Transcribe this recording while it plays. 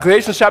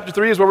Galatians chapter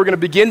 3 is where we're going to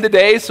begin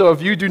today. So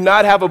if you do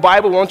not have a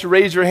Bible, why don't you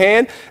raise your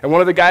hand? And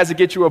one of the guys that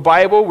get you a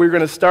Bible, we're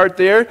going to start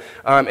there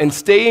and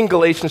stay in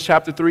Galatians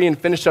chapter 3 and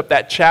finish up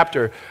that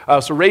chapter.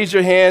 So raise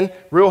your hand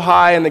real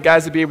high, and the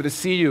guys will be able to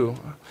see you.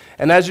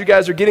 And as you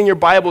guys are getting your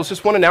Bibles,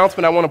 just one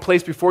announcement I want to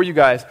place before you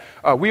guys.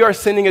 We are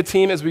sending a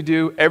team, as we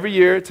do every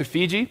year, to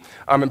Fiji.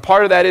 And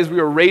part of that is we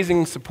are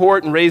raising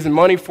support and raising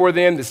money for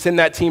them to send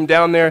that team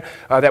down there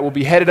that will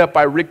be headed up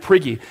by Rick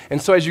Prigge.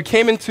 And so as you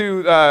came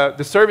into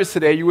the service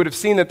today, you would have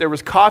seen that there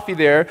was coffee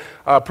there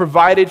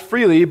provided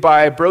freely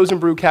by Bros and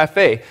Brew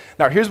Cafe.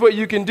 Now, here's what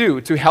you can do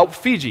to help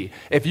Fiji.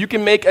 If you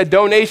can make a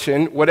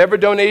donation, whatever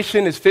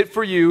donation is fit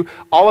for you,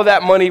 all of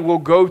that money will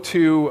go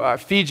to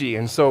Fiji.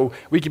 And so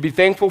we can be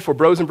thankful for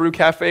Bros and Brew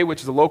Cafe,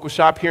 which is a local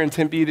shop here in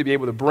Tempe, to be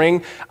able to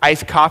bring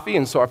iced coffee.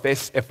 And so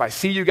if I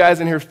see you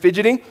guys in here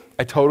fidgeting,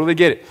 I totally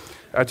get it.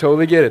 I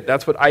totally get it.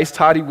 That's what iced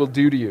toddy will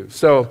do to you.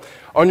 So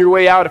on your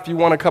way out, if you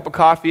want a cup of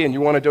coffee and you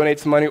want to donate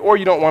some money, or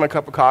you don't want a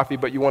cup of coffee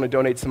but you want to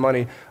donate some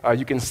money,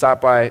 you can stop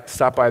by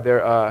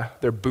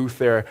their booth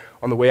there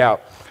on the way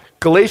out.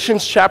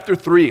 Galatians chapter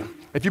 3.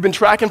 If you've been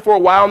tracking for a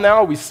while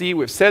now, we've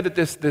said that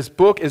this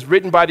book is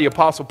written by the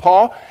Apostle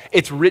Paul.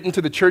 It's written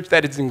to the church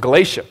that is in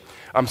Galatia.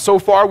 So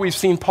far, we've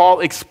seen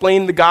Paul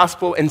explain the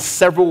gospel in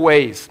several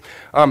ways.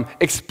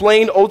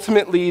 Explain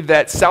ultimately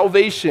that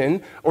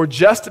salvation or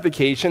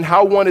justification,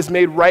 how one is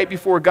made right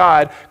before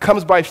God,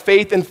 comes by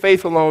faith and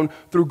faith alone,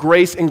 through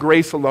grace and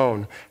grace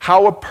alone.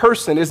 How a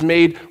person is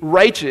made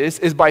righteous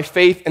is by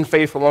faith and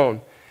faith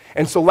alone.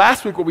 And so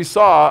last week what we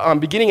saw,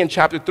 beginning in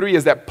chapter 3,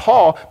 is that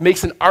Paul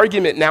makes an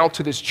argument now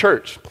to this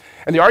church.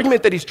 And the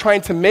argument that he's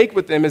trying to make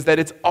with them is that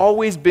it's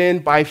always been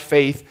by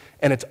faith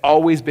and it's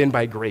always been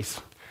by grace.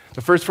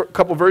 The first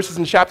couple verses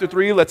in chapter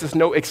 3 lets us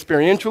know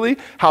experientially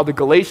how the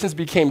Galatians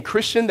became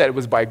Christian, that it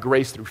was by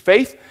grace through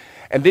faith.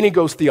 And then he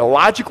goes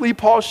theologically,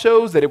 Paul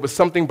shows that it was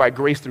something by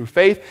grace through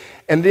faith.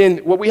 And then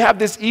what we have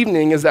this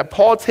evening is that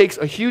Paul takes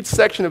a huge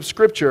section of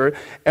Scripture,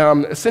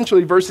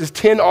 essentially verses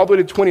 10 all the way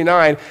to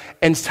 29,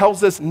 and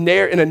tells us in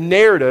a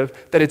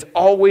narrative that it's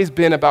always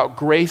been about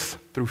grace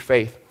through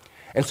faith.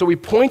 And so he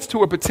points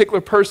to a particular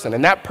person,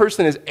 and that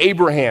person is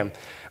Abraham.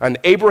 And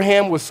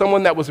Abraham was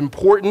someone that was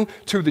important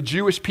to the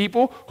Jewish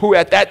people, who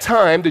at that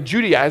time, the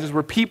Judaizers,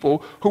 were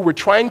people who were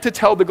trying to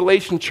tell the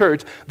Galatian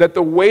church that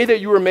the way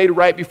that you were made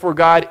right before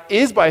God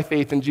is by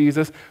faith in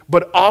Jesus,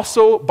 but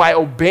also by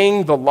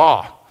obeying the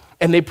law.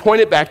 And they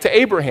pointed back to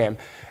Abraham.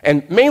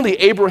 And mainly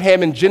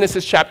Abraham in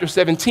Genesis chapter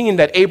 17,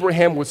 that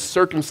Abraham was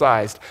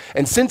circumcised.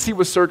 And since he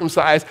was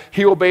circumcised,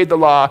 he obeyed the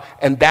law,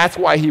 and that's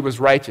why he was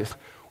righteous.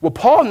 Well,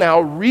 Paul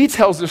now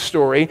retells the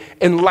story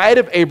in light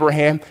of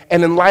Abraham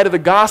and in light of the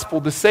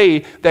gospel to say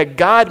that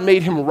God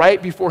made him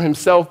right before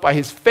himself by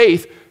his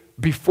faith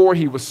before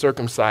he was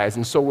circumcised.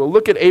 And so we'll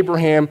look at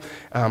Abraham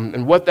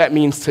and what that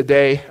means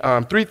today.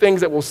 Three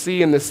things that we'll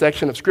see in this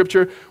section of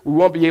Scripture. We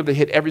won't be able to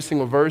hit every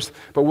single verse,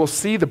 but we'll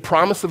see the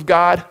promise of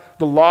God,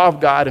 the law of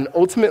God, and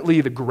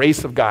ultimately the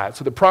grace of God.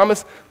 So the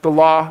promise, the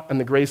law, and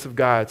the grace of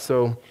God.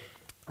 So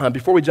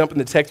before we jump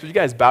into the text, would you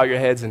guys bow your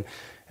heads and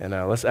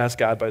let's ask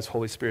God by his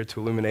Holy Spirit to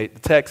illuminate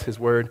the text, his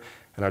word,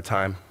 and our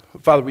time.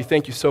 Father, we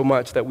thank you so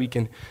much that we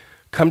can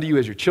come to you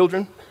as your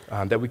children,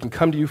 that we can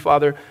come to you,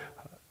 Father,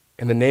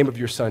 in the name of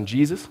your Son,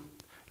 Jesus.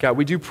 God,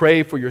 we do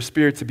pray for your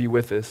Spirit to be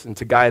with us and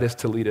to guide us,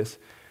 to lead us,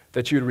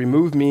 that you would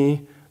remove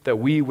me, that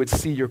we would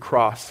see your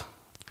cross,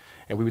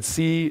 and we would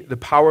see the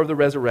power of the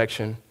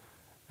resurrection,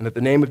 and that the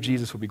name of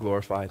Jesus would be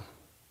glorified.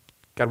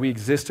 God, we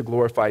exist to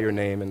glorify your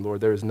name, and Lord,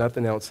 there is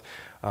nothing else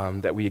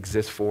that we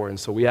exist for, and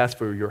so we ask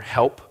for your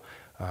help.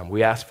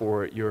 We ask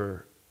for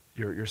your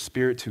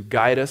Spirit to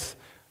guide us,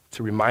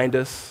 to remind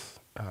us,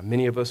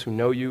 many of us who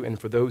know you, and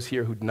for those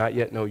here who do not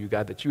yet know you,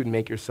 God, that you would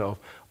make yourself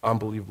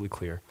unbelievably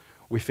clear.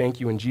 We thank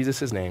you in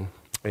Jesus' name.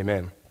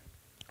 Amen.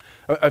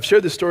 I've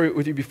shared this story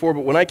with you before,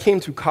 but when I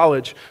came to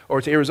college,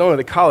 or to Arizona,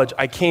 the college,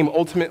 I came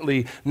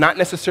ultimately not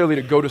necessarily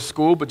to go to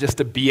school, but just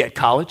to be at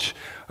college.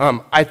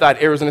 I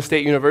thought Arizona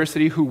State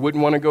University, who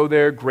wouldn't want to go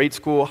there? Great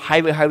school,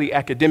 highly, highly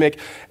academic,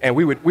 and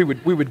we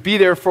would be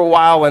there for a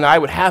while, and I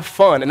would have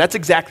fun, and that's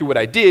exactly what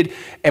I did.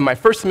 And my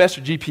first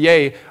semester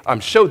GPA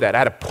showed that. I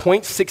had a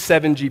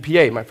 .67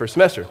 GPA my first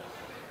semester.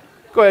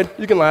 Go ahead,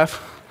 you can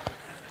laugh.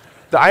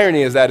 The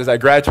irony is that I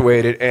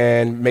graduated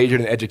and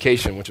majored in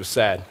education, which was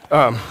sad.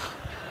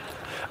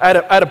 I had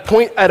a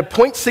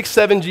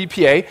 .67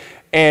 GPA,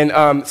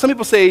 and some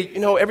people say,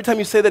 every time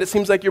you say that, it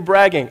seems like you're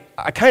bragging.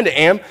 I kind of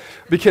am,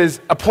 because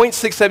a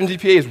 .67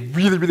 GPA is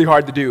really, really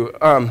hard to do.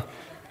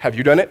 Have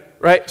you done it,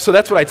 right? So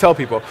that's what I tell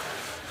people.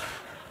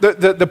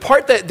 The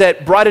part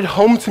that brought it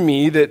home to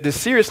me, the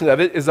seriousness of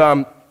it, is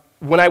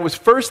when I was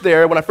first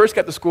there, when I first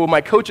got to school,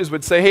 my coaches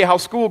would say, hey,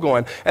 how's school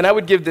going? And I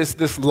would give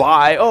this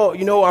lie,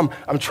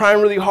 I'm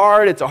trying really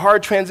hard, it's a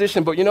hard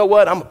transition, but you know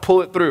what, I'm going to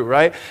pull it through,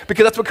 right?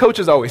 Because that's what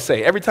coaches always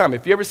say. Every time,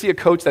 if you ever see a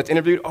coach that's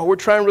interviewed, we're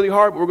trying really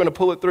hard, but we're going to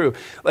pull it through.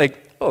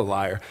 Like,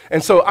 liar.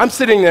 And so I'm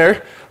sitting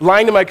there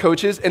lying to my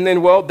coaches, and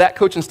then, that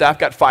coach and staff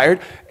got fired,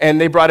 and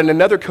they brought in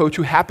another coach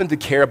who happened to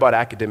care about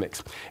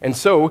academics. And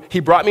so he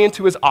brought me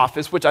into his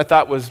office, which I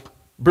thought was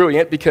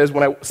brilliant because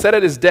when I sat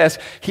at his desk,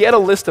 he had a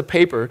list of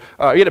paper.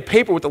 He had a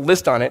paper with a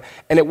list on it,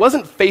 and it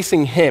wasn't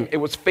facing him. It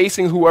was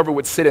facing whoever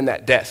would sit in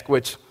that desk,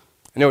 which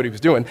I know what he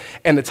was doing.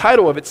 And the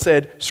title of it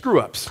said,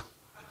 Screw-Ups.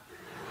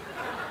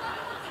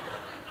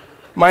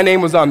 My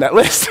name was on that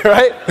list,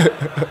 right?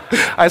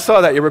 I saw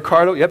that. You're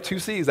Ricardo? Yep, 2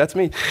 C's. That's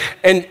me.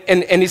 And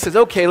he says,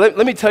 okay, let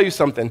me tell you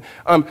something.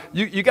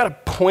 You got a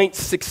 .67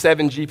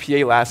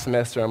 GPA last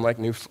semester. I'm like,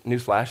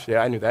 newsflash.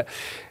 Yeah, I knew that.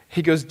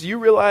 He goes, do you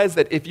realize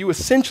that if you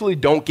essentially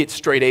don't get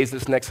straight A's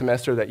this next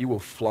semester, that you will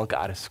flunk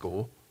out of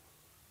school?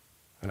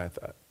 And I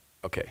thought,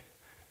 okay,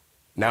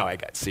 now I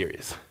got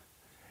serious.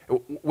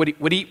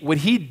 What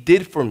he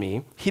did for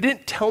me, he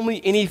didn't tell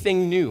me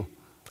anything new.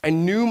 I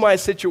knew my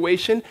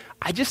situation.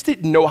 I just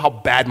didn't know how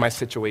bad my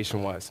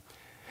situation was.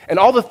 And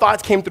all the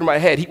thoughts came through my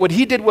head. What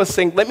he did was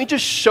saying, let me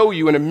just show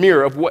you in a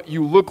mirror of what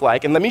you look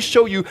like, and let me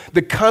show you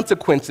the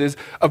consequences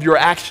of your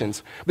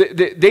actions.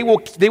 They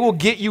will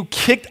get you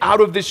kicked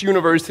out of this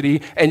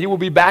university, and you will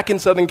be back in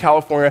Southern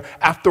California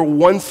after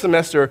 1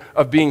 semester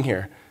of being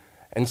here.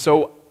 And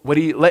so what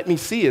he let me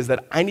see is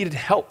that I needed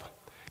help.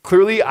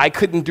 Clearly, I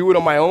couldn't do it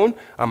on my own.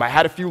 I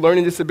had a few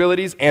learning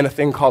disabilities and a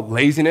thing called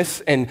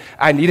laziness, and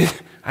I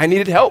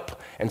needed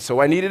help. And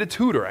so I needed a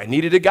tutor. I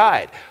needed a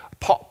guide.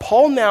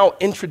 Paul now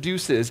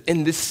introduces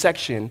in this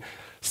section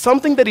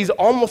something that he's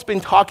almost been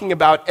talking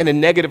about in a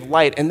negative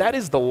light, and that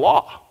is the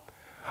law.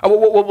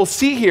 What we'll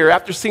see here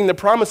after seeing the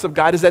promise of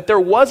God is that there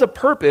was a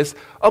purpose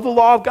of the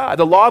law of God.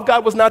 The law of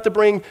God was not to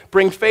bring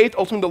faith.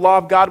 Ultimately, the law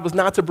of God was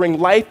not to bring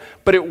life,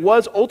 but it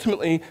was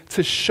ultimately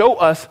to show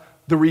us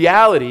the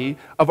reality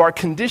of our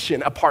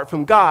condition apart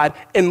from God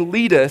and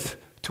lead us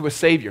to a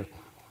Savior.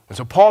 And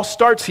so Paul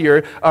starts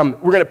here. We're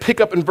going to pick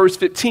up in verse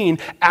 15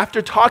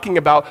 after talking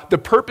about the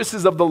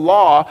purposes of the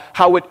law,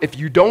 how if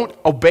you don't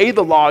obey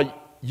the law,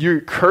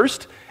 you're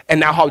cursed, and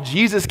now how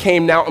Jesus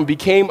came now and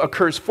became a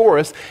curse for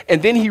us.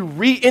 And then he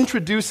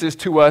reintroduces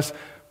to us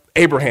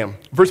Abraham.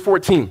 Verse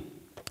 14,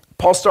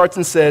 Paul starts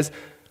and says,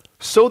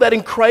 so that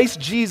in Christ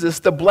Jesus,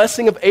 the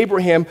blessing of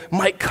Abraham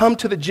might come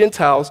to the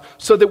Gentiles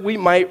so that we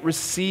might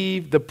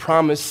receive the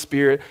promised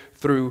Spirit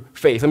through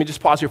faith. Let me just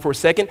pause here for a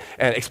second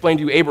and explain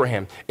to you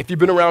Abraham. If you've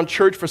been around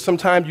church for some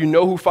time, you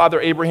know who Father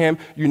Abraham,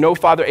 you know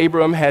Father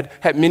Abraham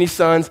had many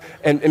sons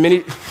and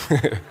many,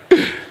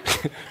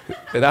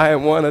 and I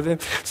am one of them.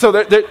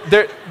 So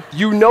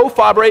you know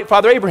Father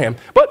Abraham.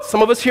 But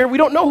some of us here, we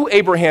don't know who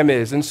Abraham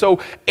is. And so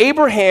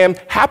Abraham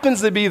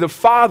happens to be the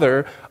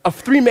father of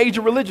 3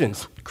 major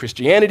religions: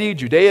 Christianity,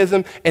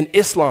 Judaism, and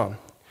Islam.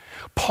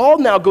 Paul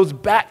now goes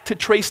back to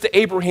trace to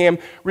Abraham,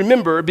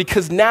 remember,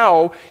 because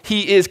now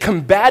he is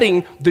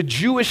combating the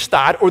Jewish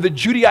thought or the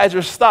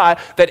Judaizers' thought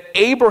that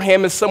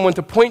Abraham is someone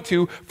to point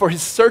to for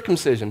his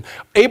circumcision.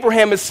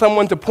 Abraham is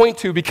someone to point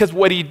to because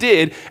what he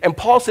did. And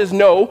Paul says,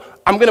 no,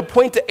 I'm going to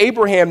point to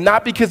Abraham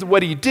not because of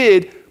what he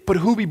did, but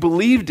who he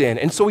believed in.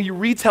 And so he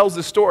retells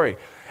the story.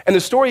 And the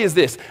story is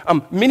this.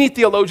 Many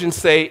theologians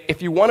say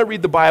if you want to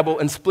read the Bible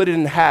and split it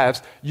in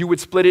halves, you would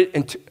split it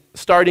into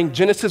starting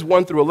Genesis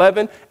 1 through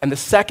 11, and the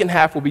second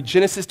half will be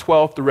Genesis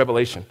 12 through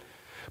Revelation.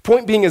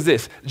 Point being is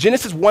this: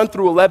 Genesis 1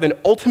 through 11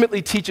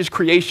 ultimately teaches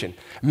creation,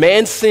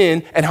 man's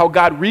sin, and how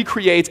God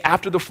recreates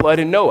after the flood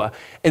in Noah.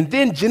 And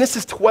then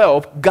Genesis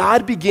 12,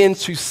 God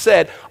begins to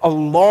set a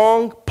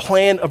long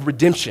plan of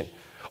redemption.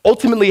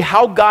 Ultimately,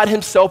 how God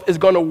himself is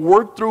going to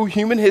work through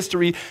human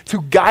history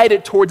to guide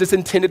it towards its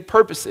intended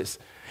purposes.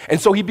 And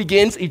so he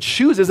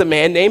chooses a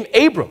man named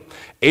Abram.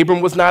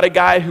 Abram was not a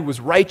guy who was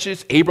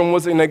righteous. Abram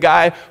wasn't a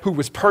guy who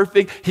was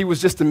perfect. He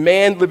was just a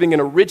man living in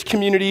a rich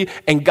community.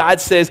 And God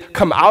says,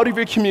 come out of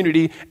your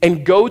community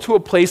and go to a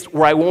place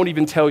where I won't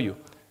even tell you.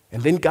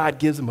 And then God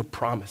gives him a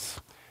promise.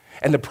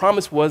 And the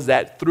promise was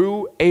that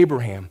through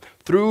Abraham,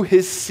 through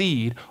his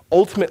seed,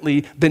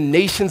 ultimately the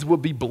nations will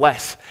be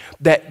blessed.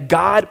 That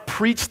God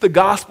preached the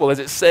gospel, as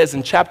it says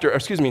in chapter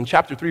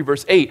 3,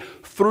 verse 8,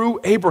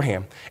 through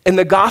Abraham. And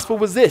the gospel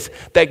was this: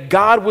 that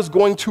God was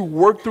going to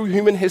work through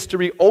human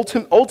history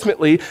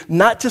ultimately,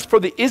 not just for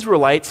the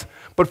Israelites,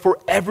 but for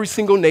every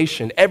single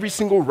nation, every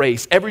single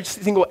race, every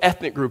single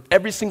ethnic group,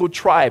 every single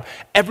tribe,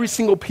 every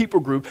single people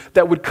group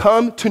that would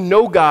come to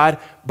know God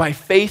by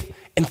faith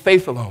and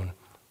faith alone.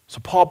 So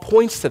Paul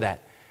points to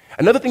that.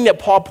 Another thing that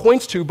Paul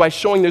points to by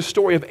showing this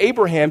story of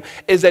Abraham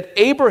is that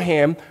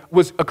Abraham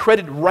was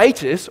accredited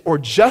righteous or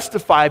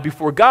justified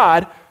before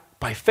God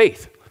by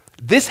faith.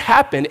 This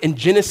happened in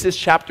Genesis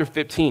chapter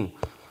 15.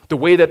 The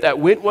way that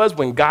went was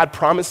when God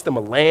promised them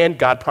a land,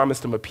 God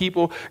promised them a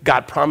people,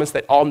 God promised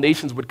that all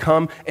nations would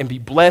come and be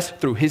blessed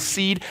through his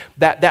seed.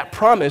 That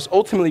promise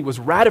ultimately was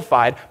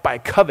ratified by a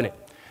covenant.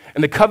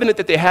 And the covenant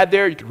that they had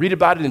there, you can read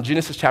about it in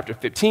Genesis chapter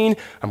 15.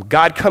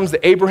 God comes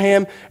to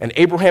Abraham, and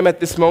Abraham at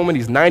this moment,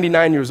 he's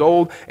 99 years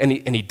old, and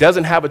he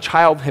doesn't have a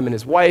child, him and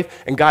his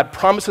wife, and God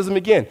promises him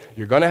again,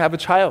 you're going to have a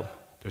child.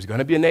 There's going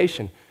to be a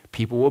nation.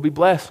 People will be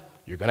blessed.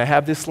 You're going to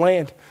have this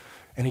land.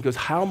 And he goes,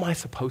 how am I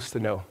supposed to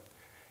know?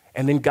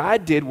 And then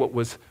God did what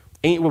was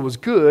what was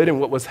good and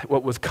what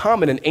was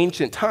common in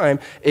ancient time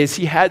is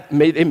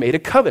they made a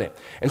covenant.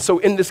 And so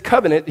in this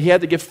covenant, he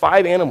had to give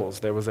 5 animals.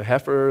 There was a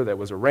heifer, there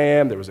was a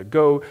ram, there was a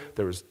goat,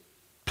 there was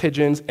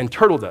pigeons, and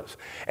turtle doves.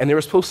 And they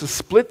were supposed to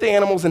split the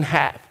animals in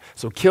half.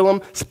 So kill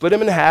them, split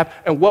them in half,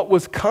 and what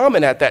was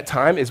common at that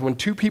time is when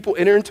 2 people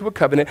enter into a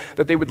covenant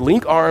that they would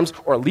link arms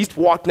or at least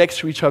walk next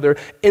to each other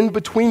in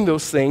between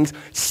those things,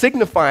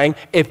 signifying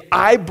if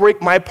I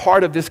break my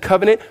part of this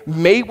covenant,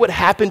 may what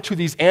happened to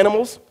these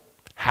animals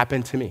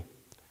happen to me.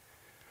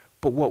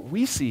 But what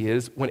we see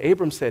is when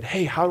Abram said,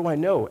 hey, how do I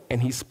know?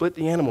 And he split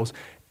the animals.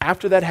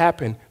 After that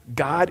happened,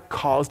 God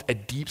caused a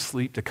deep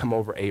sleep to come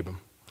over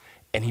Abram,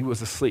 and he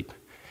was asleep.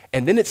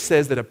 And then it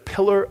says that a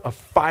pillar of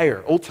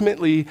fire,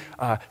 ultimately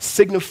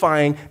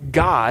signifying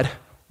God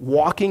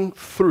walking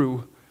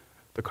through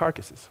the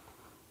carcasses.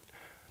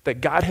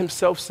 That God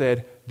himself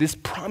said, this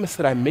promise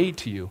that I made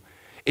to you,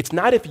 it's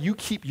not if you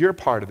keep your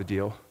part of the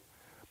deal,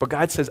 but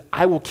God says,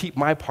 I will keep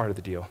my part of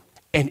the deal.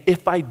 And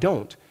if I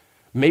don't,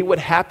 may what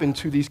happened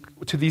to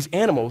these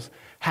animals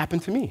happen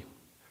to me.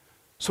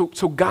 So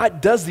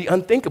God does the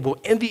unthinkable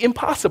and the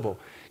impossible.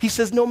 He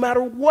says, no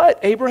matter what,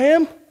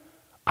 Abraham,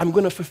 I'm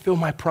going to fulfill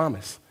my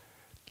promise.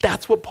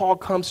 That's what Paul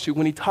comes to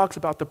when he talks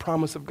about the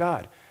promise of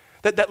God.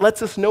 That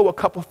lets us know a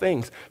couple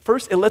things.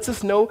 First, it lets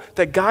us know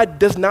that God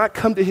does not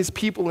come to his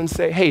people and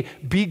say, hey,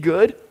 be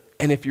good,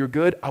 and if you're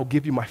good, I'll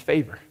give you my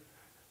favor.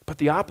 But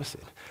the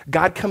opposite.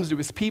 God comes to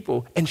his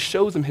people and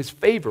shows them his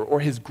favor or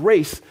his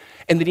grace,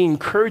 and then he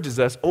encourages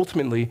us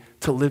ultimately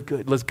to live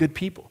good, as good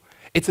people.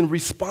 It's in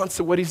response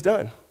to what he's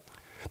done.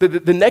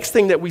 The next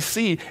thing that we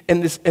see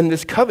in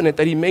this covenant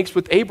that he makes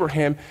with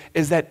Abraham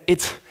is that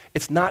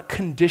it's not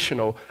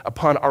conditional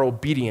upon our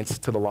obedience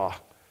to the law.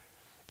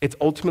 It's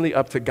ultimately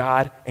up to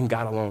God and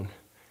God alone.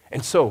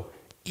 And so,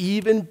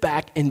 even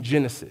back in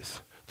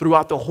Genesis,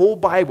 throughout the whole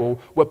Bible,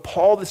 what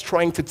Paul is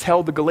trying to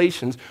tell the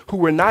Galatians, who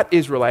were not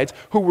Israelites,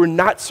 who were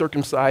not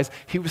circumcised,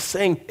 he was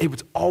saying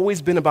it's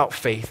always been about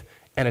faith,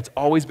 and it's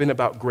always been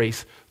about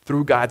grace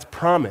through God's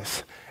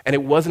promise. And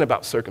it wasn't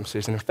about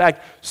circumcision. In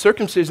fact,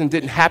 circumcision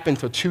didn't happen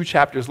until 2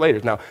 chapters later.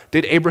 Now,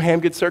 did Abraham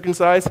get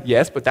circumcised?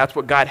 Yes, but that's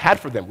what God had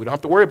for them. We don't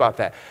have to worry about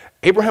that.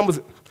 Abraham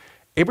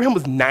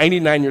was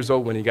 99 years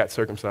old when he got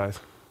circumcised.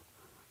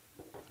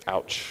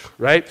 Ouch,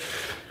 right?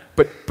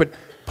 But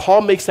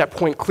Paul makes that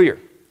point clear.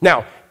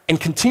 Now, in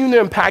continuing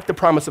to unpack the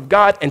promise of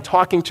God and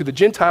talking to the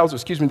Gentiles,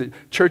 the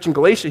church in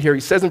Galatia here,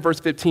 he says in verse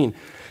 15,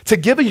 to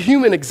give a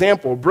human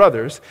example,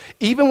 brothers,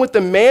 even with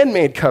the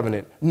man-made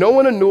covenant, no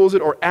one annuls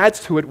it or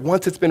adds to it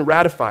once it's been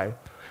ratified.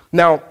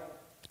 Now,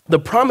 the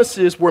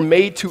promises were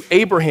made to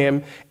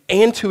Abraham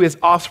and to his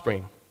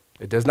offspring.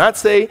 It does not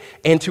say,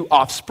 and to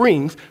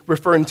offsprings,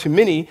 referring to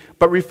many,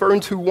 but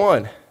referring to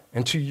one,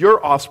 and to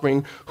your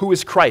offspring, who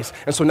is Christ.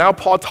 And so now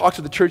Paul talks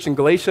to the church in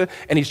Galatia,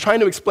 and he's trying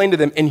to explain to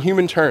them in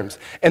human terms.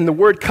 And the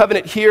word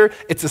covenant here,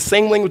 it's the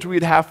same language we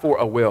would have for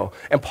a will.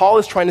 And Paul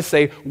is trying to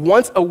say,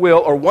 once a will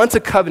or once a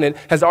covenant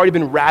has already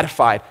been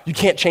ratified, you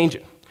can't change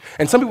it.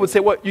 And some people would say,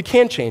 well, you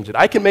can change it.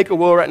 I can make a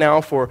will right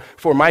now for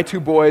my 2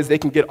 boys. They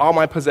can get all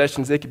my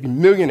possessions. They could be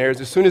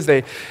millionaires as soon as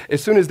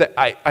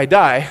I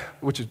die,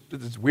 which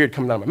is weird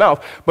coming out of my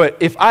mouth. But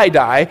if I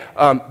die,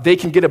 they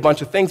can get a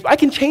bunch of things. But I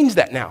can change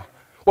that now.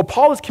 What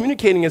Paul is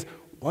communicating is,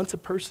 once a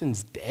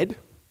person's dead,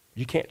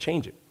 you can't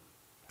change it.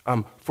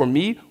 For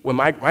me, when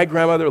my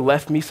grandmother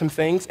left me some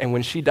things, and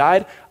when she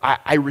died,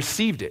 I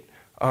received it.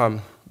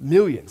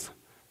 Millions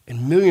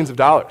and millions of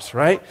dollars,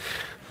 right?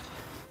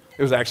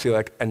 It was actually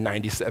like a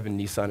 97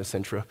 Nissan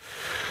Sentra.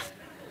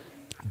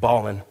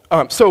 Ballin'.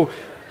 So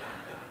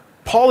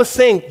Paul is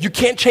saying, you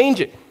can't change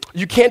it.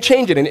 You can't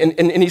change it.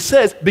 And he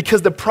says,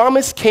 because the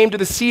promise came to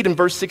the seed in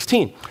verse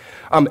 16.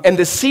 And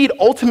the seed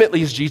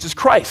ultimately is Jesus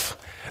Christ.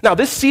 Now,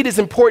 this seed is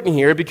important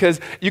here because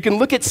you can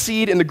look at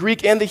seed in the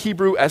Greek and the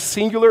Hebrew as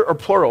singular or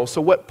plural.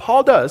 So what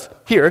Paul does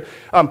here,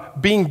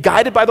 being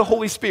guided by the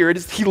Holy Spirit,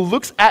 is he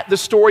looks at the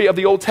story of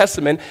the Old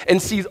Testament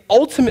and sees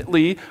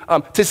ultimately,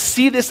 to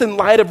see this in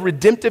light of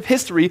redemptive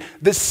history,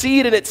 the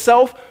seed in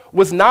itself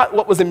was not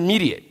what was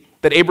immediate,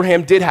 that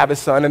Abraham did have a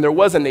son and there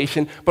was a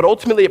nation, but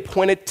ultimately it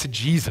pointed to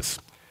Jesus.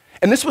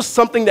 And this was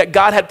something that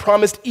God had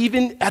promised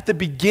even at the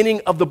beginning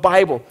of the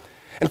Bible.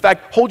 In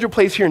fact, hold your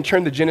place here and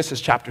turn to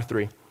Genesis chapter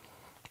 3.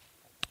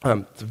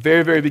 It's the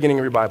very, very beginning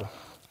of your Bible.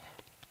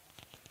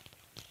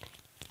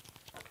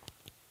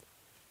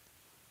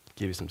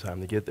 Give you some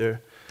time to get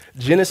there.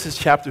 Genesis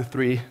chapter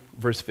 3,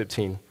 verse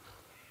 15.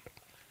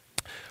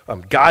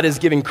 God is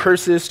giving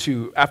curses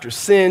after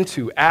sin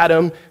to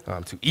Adam,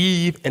 to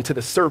Eve, and to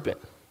the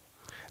serpent.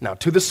 Now,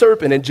 to the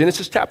serpent, in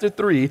Genesis chapter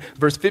 3,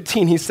 verse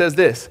 15, he says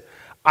this,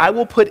 I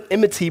will put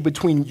enmity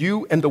between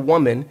you and the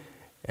woman,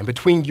 and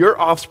between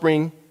your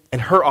offspring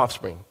and her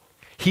offspring.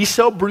 He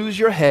shall bruise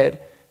your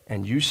head,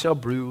 and you shall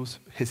bruise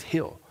his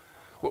heel.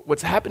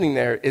 What's happening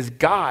there is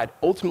God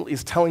ultimately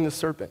is telling the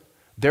serpent,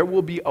 there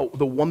will be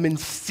the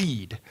woman's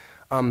seed.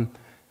 The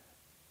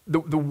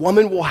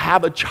woman will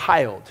have a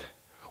child.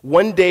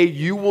 One day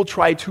you will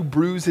try to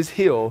bruise his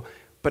heel,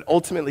 but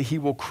ultimately he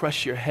will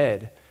crush your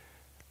head.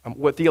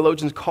 What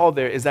theologians call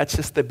there is that's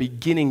just the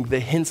beginning, the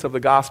hints of the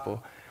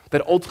gospel,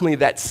 that ultimately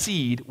that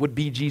seed would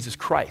be Jesus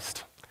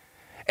Christ.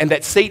 And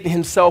that Satan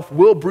himself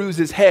will bruise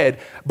his head,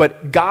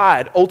 but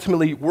God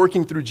ultimately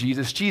working through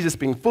Jesus, Jesus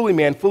being fully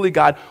man, fully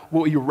God,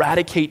 will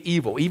eradicate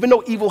evil. Even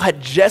though evil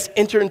had just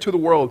entered into the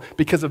world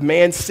because of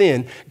man's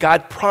sin,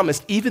 God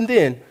promised, even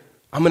then,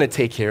 I'm going to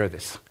take care of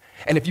this.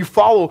 And if you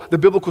follow the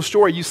biblical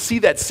story, you see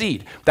that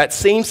seed. That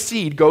same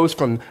seed goes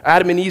from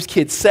Adam and Eve's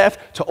kid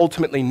Seth to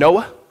ultimately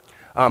Noah.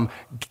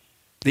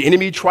 The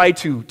enemy tried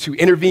to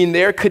intervene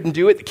there, couldn't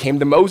do it. It came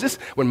to Moses.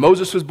 When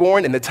Moses was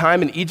born, in the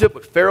time in Egypt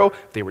with Pharaoh,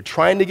 they were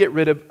trying to get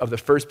rid of the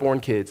firstborn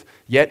kids.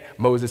 Yet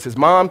Moses'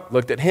 mom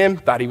looked at him,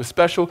 thought he was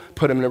special,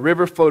 put him in a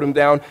river, floated him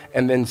down,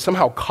 and then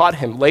somehow caught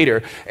him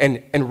later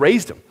and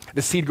raised him.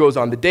 The seed goes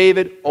on to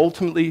David,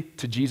 ultimately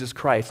to Jesus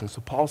Christ. And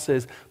so Paul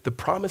says the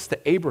promise to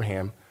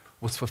Abraham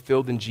was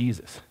fulfilled in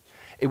Jesus.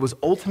 It was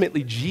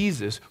ultimately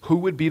Jesus who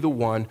would be the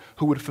one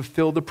who would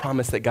fulfill the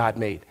promise that God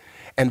made.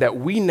 And that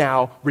we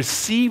now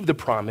receive the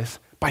promise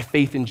by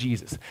faith in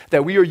Jesus.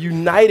 That we are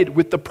united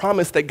with the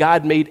promise that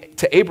God made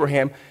to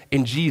Abraham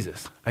in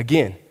Jesus.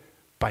 Again,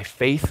 by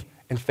faith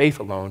and faith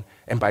alone,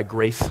 and by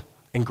grace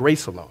and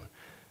grace alone.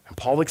 And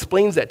Paul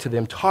explains that to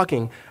them,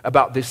 talking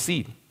about this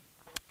seed.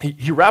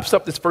 He wraps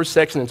up this first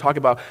section and talking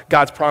about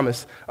God's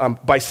promise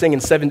by saying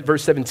in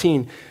verse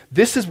 17,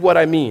 "This is what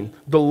I mean.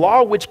 The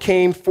law which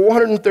came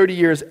 430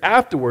 years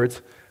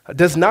afterwards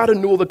does not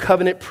annul the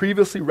covenant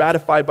previously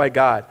ratified by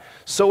God,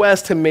 so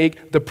as to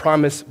make the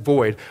promise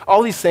void."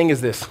 All he's saying is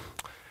this: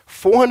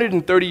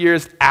 430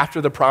 years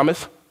after the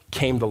promise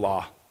came the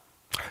law.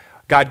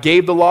 God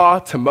gave the law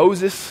to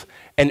Moses,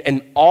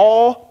 and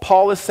all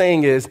Paul is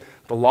saying is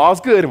the law is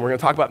good, and we're going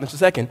to talk about this in a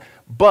second,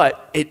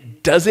 but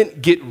it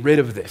doesn't get rid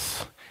of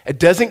this. It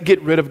doesn't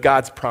get rid of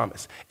God's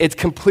promise. It's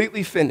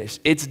completely finished.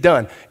 It's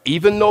done.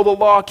 Even though the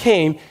law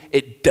came,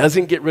 it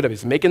doesn't get rid of it.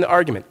 He's making the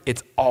argument.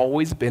 It's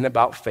always been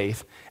about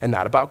faith and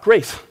not about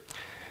grace.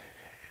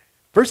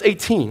 Verse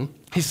 18,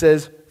 he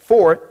says,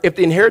 "For if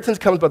the inheritance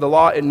comes by the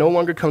law, it no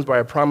longer comes by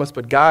a promise,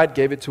 but God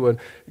gave it to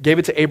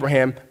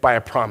Abraham by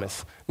a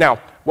promise." Now,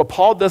 what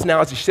Paul does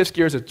now as he shifts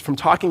gears from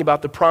talking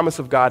about the promise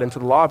of God into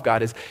the law of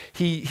God is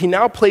he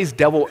now plays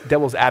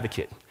devil's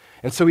advocate.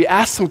 And so he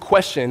asks some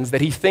questions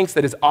that he thinks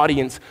that his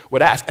audience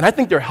would ask. And I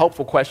think they're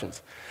helpful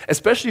questions,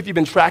 especially if you've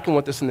been tracking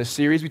with us in this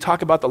series. We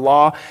talk about the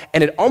law,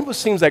 and it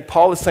almost seems like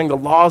Paul is saying the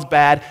law is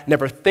bad,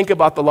 never think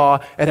about the law,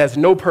 it has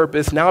no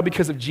purpose. Now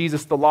because of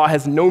Jesus, the law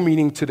has no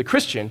meaning to the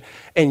Christian.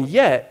 And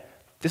yet,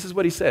 this is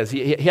what he says.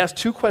 He has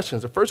two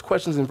questions. The first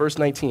question is in verse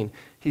 19.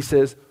 He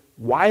says,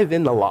 "Why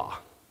then the law?"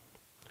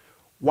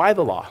 Why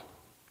the law?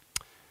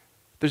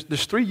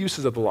 There's three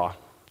uses of the law.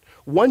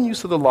 One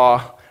use of the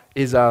law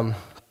is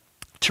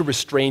to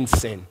restrain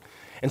sin.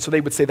 And so they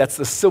would say that's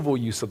the civil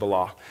use of the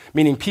law,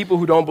 meaning people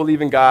who don't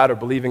believe in God or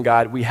believe in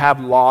God, we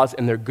have laws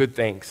and they're good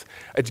things.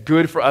 It's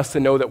good for us to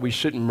know that we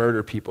shouldn't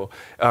murder people.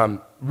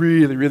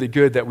 Really, really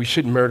good that we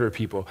shouldn't murder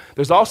people.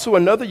 There's also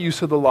another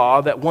use of the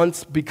law that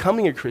once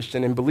becoming a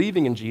Christian and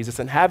believing in Jesus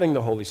and having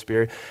the Holy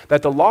Spirit,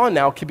 that the law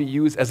now can be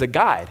used as a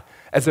guide,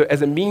 as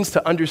a means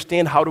to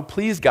understand how to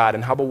please God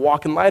and how to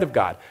walk in light of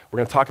God. We're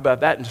going to talk about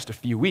that in just a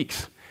few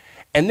weeks.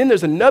 And then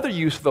there's another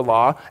use of the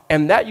law,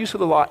 and that use of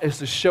the law is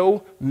to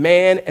show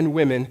man and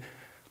women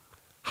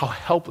how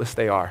helpless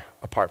they are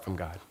apart from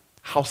God,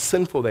 how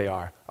sinful they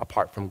are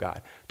apart from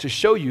God, to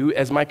show you,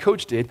 as my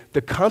coach did,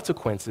 the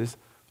consequences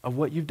of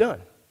what you've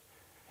done.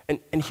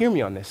 And hear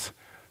me on this.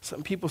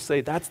 Some people say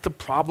that's the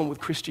problem with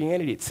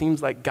Christianity. It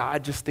seems like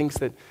God just thinks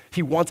that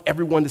he wants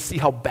everyone to see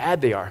how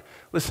bad they are.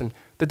 Listen,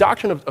 the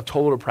doctrine of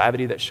total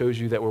depravity that shows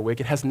you that we're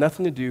wicked has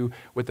nothing to do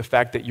with the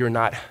fact that you're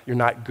not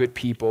good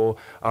people.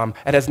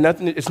 It has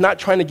nothing. It's not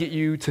trying to get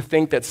you to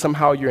think that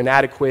somehow you're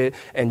inadequate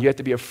and you have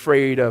to be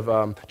afraid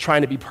of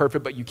trying to be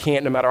perfect, but you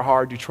can't no matter how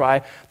hard you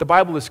try. The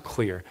Bible is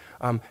clear.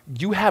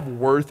 You have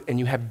worth and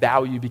you have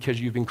value because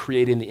you've been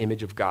created in the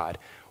image of God.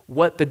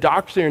 What the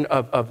doctrine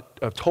of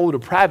total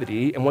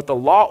depravity and what the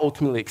law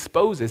ultimately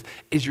exposes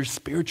is your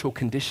spiritual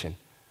condition.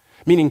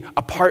 Meaning,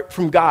 apart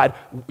from God,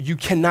 you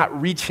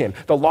cannot reach him.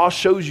 The law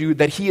shows you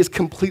that he is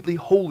completely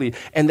holy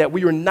and that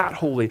we are not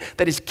holy,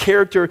 that his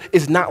character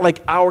is not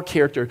like our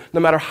character,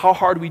 no matter how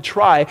hard we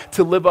try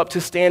to live up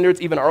to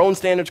standards, even our own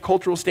standards,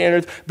 cultural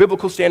standards,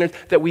 biblical standards,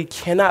 that we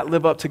cannot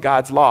live up to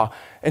God's law.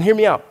 And hear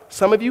me out.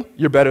 Some of you,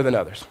 you're better than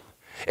others.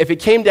 If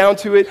it came down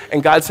to it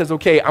and God says,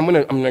 okay, I'm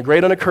gonna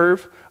grade on a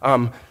curve,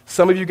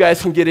 some of you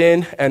guys can get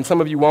in and some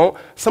of you won't.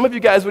 Some of you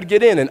guys would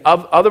get in, and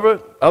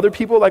other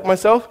people like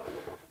myself,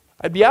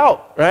 I'd be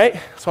out, right?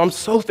 So I'm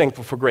so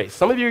thankful for grace.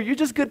 Some of you, you're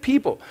just good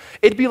people.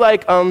 It'd be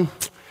like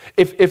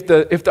if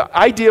the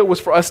idea was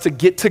for us to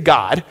get to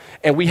God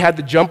and we had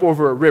to jump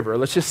over a river,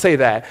 let's just say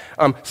that,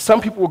 some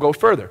people will go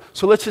further.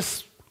 So let's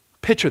just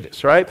picture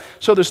this, right?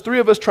 So there's three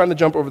of us trying to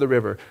jump over the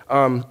river.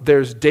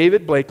 There's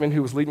David Blakeman,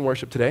 who was leading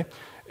worship today,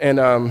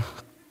 and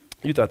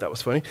you thought that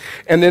was funny.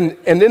 And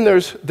then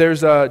there's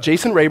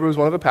Jason Raber, who's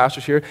one of the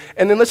pastors here.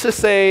 And then let's just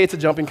say it's a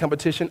jumping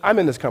competition. I'm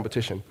in this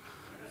competition.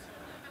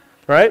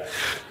 Right?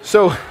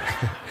 So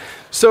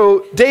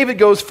So David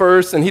goes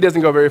first, and he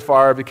doesn't go very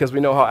far because we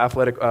know how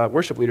athletic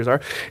worship leaders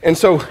are. And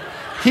so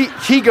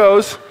he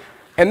goes,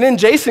 and then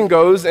Jason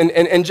goes,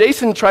 and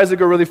Jason tries to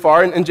go really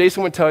far, and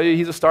Jason would tell you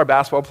he's a star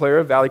basketball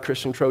player, Valley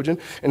Christian Trojan.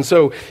 And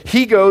so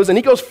he goes, and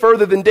he goes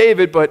further than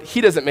David, but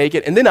he doesn't make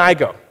it, and then I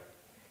go, all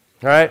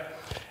right?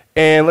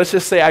 And let's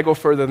just say I go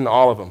further than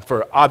all of them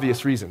for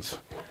obvious reasons.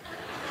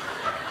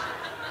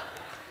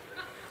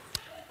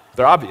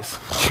 They're obvious,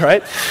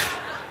 right?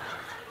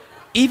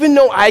 Even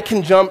though I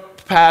can jump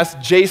past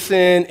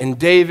Jason and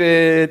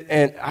David,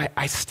 and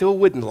I still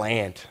wouldn't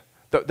land.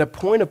 The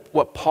point of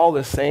what Paul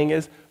is saying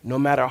is, no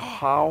matter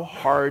how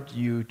hard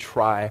you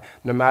try,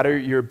 no matter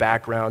your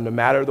background, no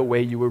matter the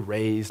way you were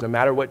raised, no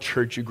matter what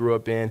church you grew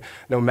up in,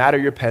 no matter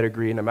your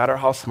pedigree, no matter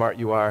how smart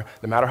you are,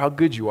 no matter how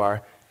good you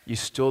are, you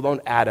still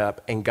don't add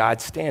up, and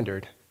God's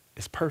standard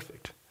is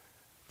perfect.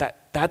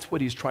 That's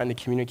what he's trying to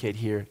communicate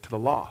here to the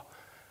law.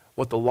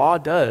 What the law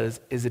does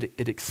is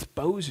it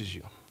exposes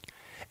you.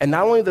 And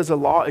not only does the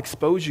law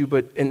expose you,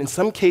 but in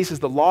some cases,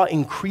 the law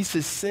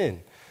increases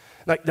sin.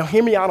 Now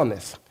hear me out on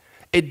this.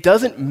 It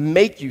doesn't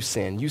make you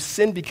sin. You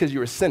sin because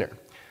you're a sinner.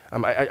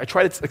 I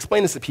try to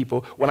explain this to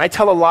people. When I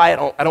tell a lie,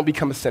 I don't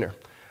become a sinner.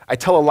 I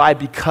tell a lie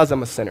because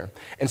I'm a sinner.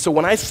 And so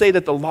when I say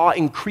that the law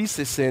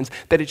increases sins,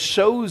 that it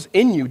shows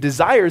in you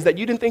desires that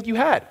you didn't think you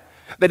had.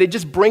 That it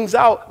just brings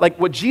out, like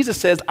what Jesus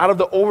says, out of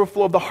the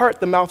overflow of the heart,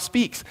 the mouth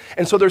speaks.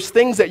 And so there's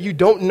things that you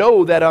don't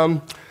know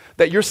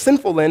that you're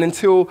sinful in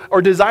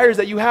or desires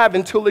that you have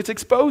until it's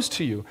exposed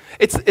to you.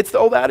 It's the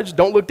old adage,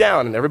 don't look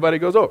down, and everybody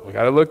goes, oh, we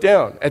gotta look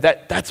down. And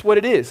that's what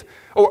it is.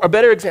 Or a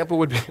better example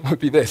would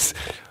be this.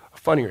 A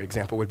funnier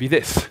example would be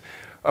this.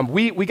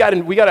 We got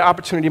an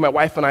opportunity, my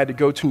wife and I, to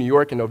go to New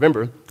York in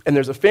November, and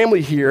there's a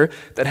family here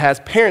that has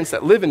parents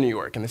that live in New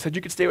York, and they said,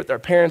 you could stay with our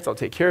parents, I'll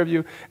take care of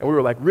you, and we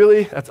were like,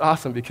 really? That's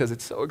awesome, because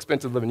it's so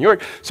expensive to live in New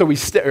York. So we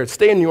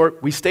stay in New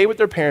York, we stay with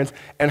their parents,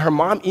 and her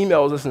mom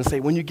emails us and say,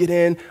 when you get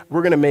in,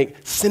 we're gonna make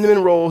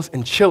cinnamon rolls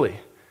and chili.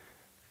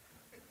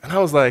 And I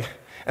was like,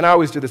 and I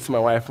always do this to my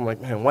wife, I'm like,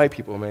 man, white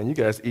people, man, you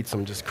guys eat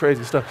some just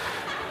crazy stuff.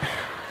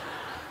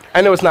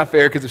 I know it's not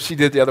fair, because if she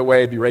did it the other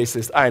way, it'd be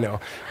racist, I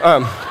know.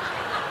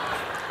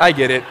 I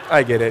get it.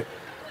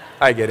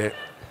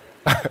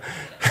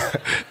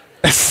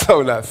 It's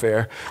so not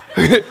fair.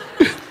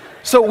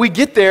 So we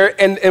get there,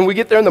 and we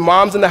get there, and the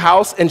mom's in the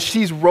house, and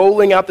she's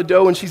rolling out the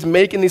dough, and she's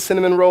making these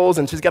cinnamon rolls,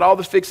 and she's got all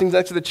the fixings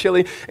next to the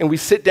chili, and we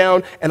sit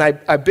down, and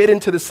I bit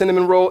into the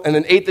cinnamon roll, and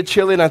then ate the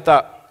chili, and I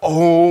thought,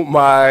 oh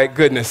my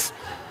goodness.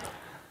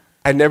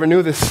 I never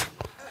knew this.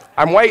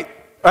 I'm white,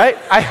 right?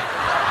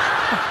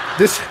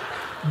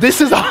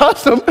 This is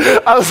awesome.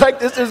 I was like,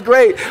 this is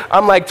great.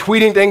 I'm like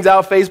tweeting things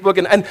out, Facebook,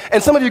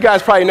 and some of you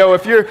guys probably know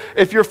if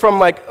you're from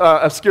like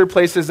obscure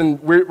places and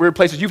weird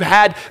places, you've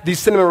had these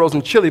cinnamon rolls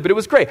in chili, but it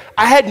was great.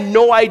 I had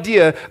no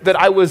idea that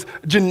I was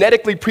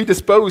genetically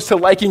predisposed to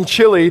liking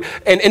chili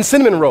and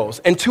cinnamon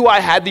rolls until I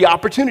had the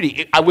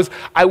opportunity. I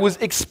was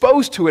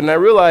exposed to it, and I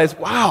realized,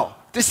 wow,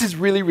 this is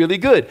really, really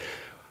good.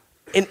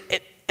 In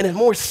a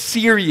more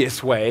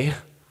serious way,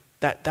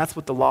 that's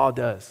what the law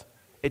does.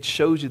 It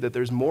shows you that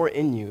there's more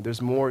in you, there's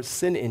more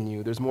sin in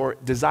you, there's more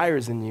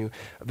desires in you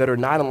that are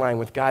not in line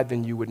with God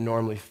than you would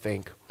normally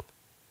think.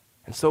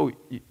 And so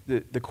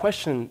the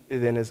question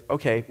then is,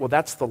 okay, well,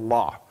 that's the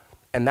law.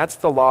 And that's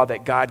the law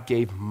that God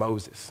gave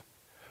Moses.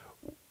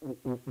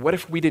 What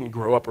if we didn't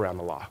grow up around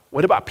the law?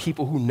 What about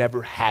people who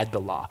never had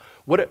the law?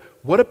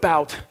 What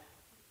about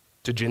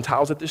the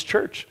Gentiles at this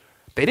church?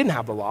 They didn't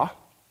have the law.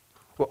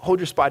 Well, hold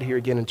your spot here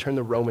again and turn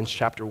to Romans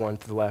chapter 1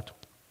 to the left.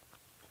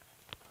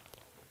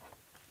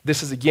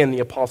 This is, again, the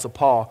Apostle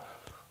Paul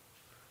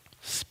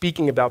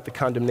speaking about the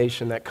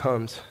condemnation that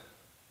comes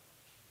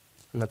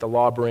and that the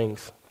law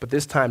brings. But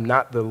this time,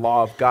 not the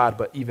law of God,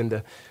 but even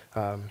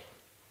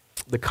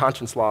the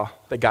conscience law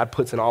that God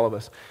puts in all of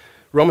us.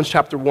 Romans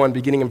chapter 1,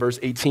 beginning in verse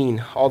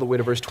 18, all the way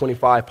to verse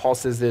 25, Paul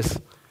says this,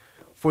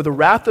 "For the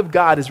wrath of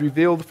God is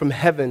revealed from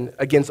heaven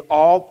against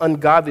all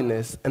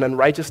ungodliness and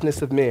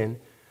unrighteousness of men,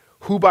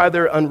 who by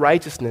their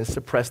unrighteousness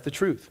suppress the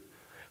truth.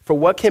 For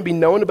what can be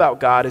known about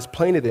God is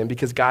plain to them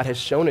because God has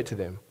shown it to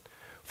them.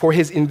 For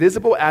his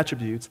invisible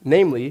attributes,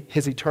 namely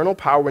his eternal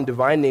power and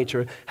divine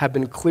nature, have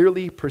been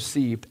clearly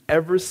perceived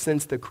ever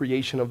since the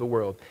creation of the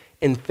world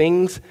in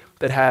things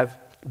that have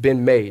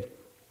been made.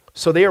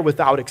 So they are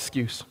without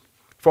excuse.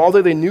 For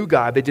although they knew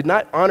God, they did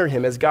not honor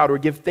him as God or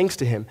give thanks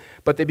to him,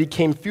 but they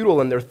became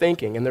futile in their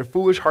thinking, and their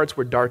foolish hearts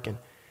were darkened.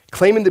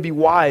 Claiming to be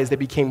wise, they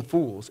became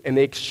fools, and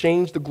they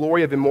exchanged the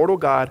glory of immortal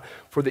God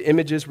for the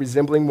images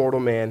resembling mortal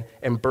man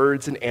and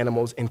birds and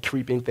animals and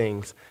creeping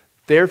things.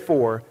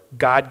 Therefore,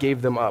 God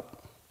gave them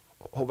up."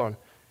 Hold on.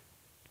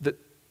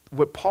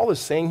 What Paul is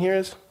saying here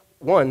is,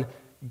 one,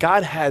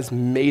 God has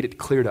made it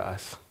clear to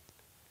us,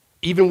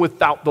 even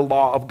without the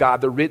law of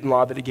God, the written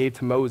law that he gave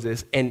to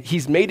Moses, and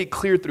he's made it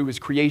clear through his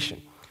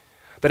creation.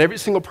 That every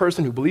single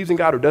person who believes in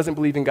God or doesn't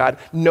believe in God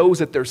knows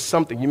that there's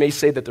something. You may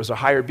say that there's a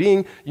higher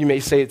being. You may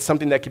say it's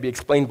something that can be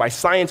explained by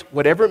science.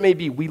 Whatever it may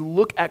be, we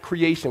look at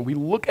creation. We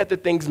look at the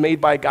things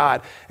made by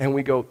God, and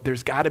we go,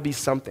 there's got to be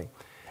something.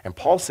 And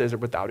Paul says they're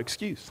without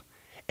excuse.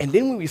 And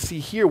then when we see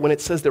here, when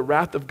it says the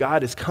wrath of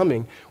God is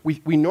coming,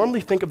 we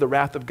normally think of the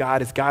wrath of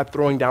God as God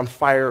throwing down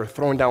fire or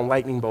throwing down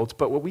lightning bolts.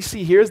 But what we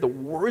see here is the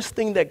worst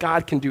thing that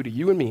God can do to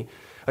you and me.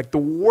 Like the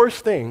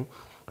worst thing,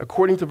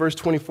 according to verse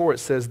 24, it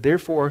says,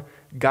 therefore,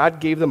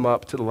 God gave them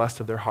up to the lust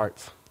of their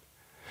hearts.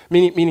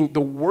 Meaning the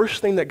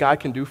worst thing that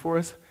God can do for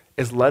us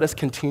is let us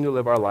continue to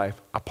live our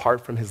life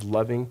apart from his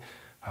loving,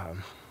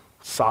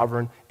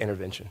 sovereign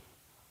intervention.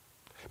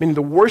 Meaning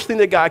the worst thing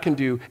that God can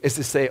do is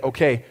to say,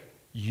 okay,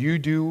 you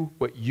do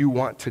what you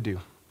want to do.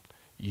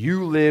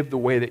 You live the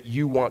way that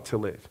you want to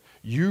live.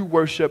 You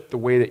worship the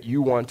way that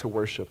you want to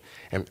worship.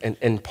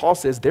 And Paul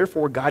says,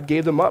 therefore, God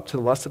gave them up to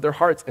the lust of their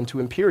hearts and to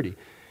impurity,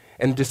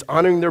 and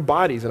dishonoring their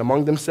bodies and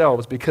among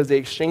themselves, because they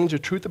exchanged the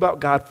truth about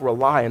God for a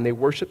lie, and they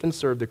worshiped and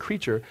served the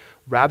creature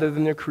rather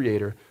than their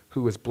Creator,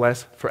 who is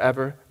blessed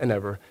forever and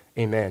ever.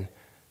 Amen.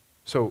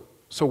 So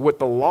what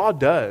the law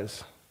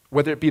does,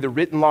 whether it be the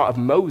written law of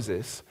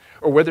Moses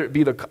or whether it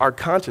be our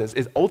conscience,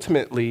 is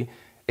ultimately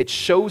it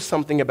shows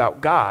something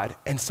about God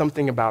and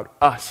something about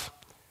us.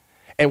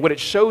 And what it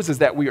shows is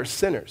that we are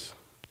sinners.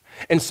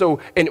 And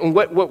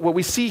what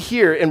we see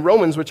here in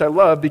Romans, which I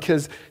love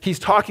because he's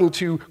talking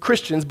to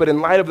Christians, but in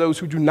light of those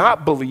who do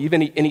not believe,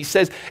 and he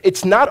says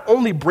it's not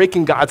only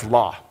breaking God's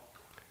law.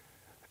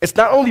 It's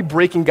not only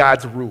breaking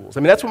God's rules. I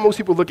mean, that's what most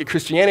people look at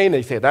Christianity and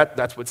they say,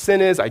 that's what sin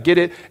is. I get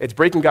it. It's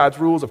breaking God's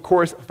rules. Of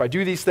course, if I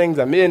do these things,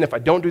 I'm in. If I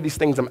don't do these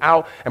things, I'm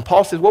out. And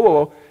Paul says,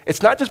 whoa.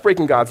 It's not just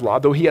breaking God's law,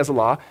 though he has a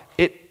law.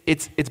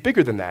 It's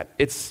bigger than that.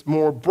 It's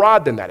more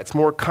broad than that. It's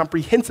more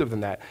comprehensive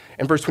than that.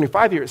 In verse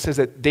 25 here, it says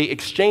that they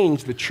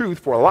exchanged the truth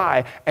for a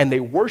lie and they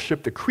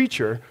worship the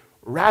creature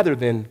rather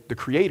than the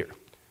Creator.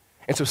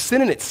 And so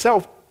sin in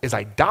itself is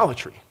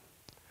idolatry.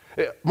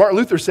 Martin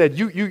Luther said,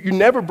 you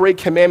never break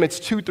commandments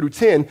 2 through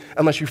 10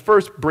 unless you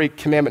first break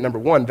commandment number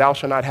 1, thou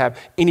shalt not have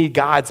any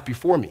gods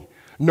before me,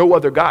 no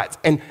other gods.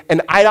 And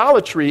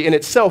idolatry in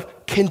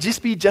itself can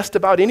just be just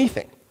about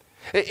anything.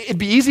 It'd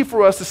be easy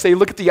for us to say,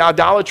 look at the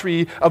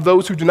idolatry of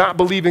those who do not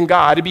believe in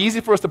God. It'd be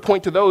easy for us to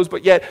point to those,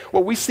 but yet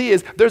what we see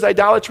is there's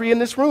idolatry in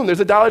this room.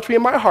 There's idolatry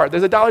in my heart.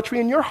 There's idolatry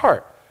in your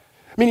heart.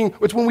 Meaning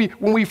it's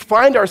when we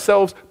find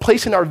ourselves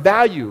placing our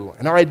value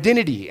and our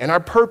identity and our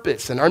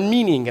purpose and our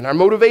meaning and our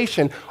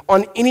motivation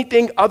on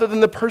anything other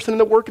than the person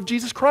and the work of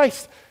Jesus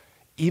Christ,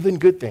 even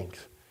good things.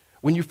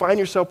 When you find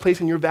yourself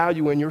placing your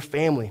value in your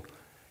family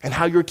and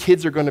how your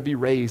kids are going to be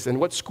raised and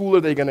what school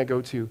are they going to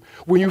go to.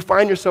 When you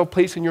find yourself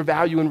placing your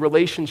value in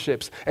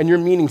relationships and your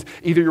meanings,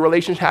 either your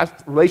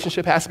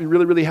relationship has to be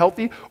really, really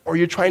healthy or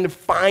you're trying to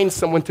find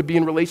someone to be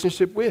in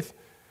relationship with.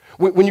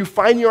 When you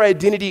find your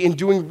identity in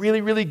doing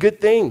really, really good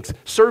things,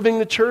 serving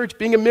the church,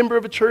 being a member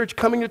of a church,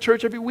 coming to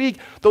church every week,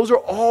 those are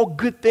all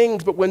good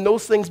things. But when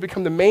those things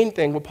become the main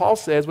thing, what Paul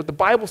says, what the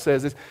Bible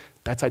says is,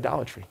 that's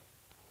idolatry.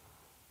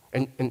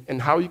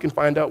 And how you can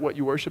find out what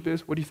you worship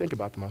is, what do you think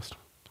about the most?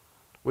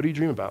 What do you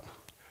dream about?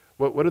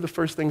 What are the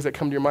first things that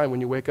come to your mind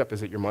when you wake up?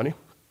 Is it your money?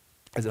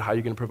 Is it how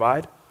you're going to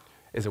provide?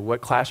 Is it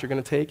what class you're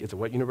going to take? Is it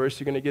what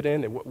university you're going to get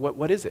in?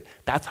 What is it?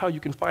 That's how you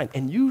can find.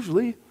 And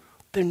usually,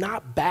 they're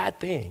not bad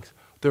things.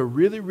 They're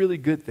really, really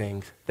good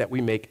things that we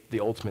make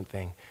the ultimate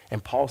thing.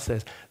 And Paul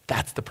says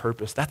that's the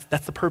purpose.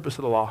 That's the purpose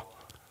of the law.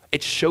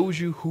 It shows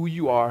you who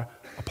you are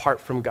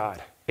apart from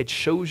God. It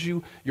shows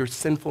you your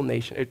sinful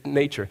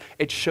nature.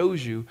 It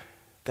shows you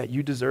that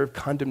you deserve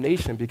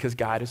condemnation because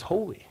God is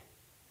holy.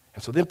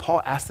 And so then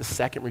Paul asks the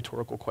second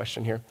rhetorical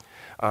question here.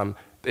 And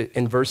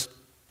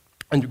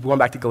going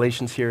back to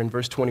Galatians here in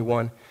verse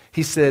 21,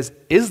 he says,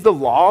 is the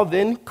law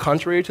then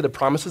contrary to the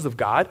promises of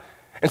God?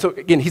 And so,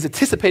 again, he's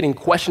anticipating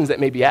questions that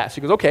may be asked.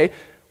 He goes, okay,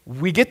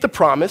 we get the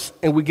promise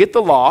and we get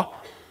the law.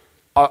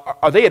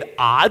 Are they at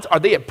odds? Are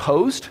they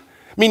opposed?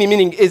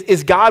 Meaning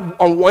is God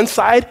on one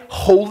side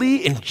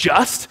holy and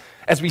just,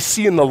 as we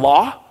see in the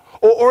law?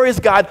 Or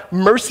is God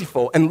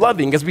merciful and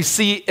loving, as we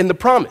see in the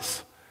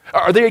promise?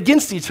 Are they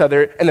against each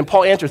other? And then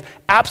Paul answers,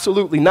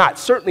 absolutely not,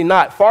 certainly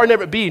not, far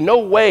never be, no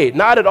way,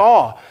 not at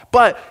all.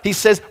 But he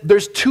says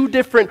there's two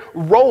different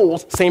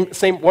roles,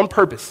 same one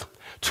purpose.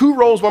 Two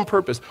roles, one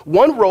purpose.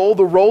 One role,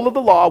 the role of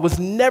the law, was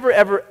never,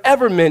 ever,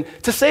 ever meant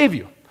to save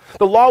you.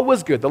 The law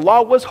was good. The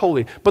law was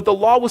holy. But the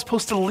law was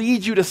supposed to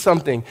lead you to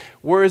something.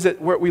 Where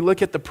we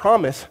look at the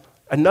promise,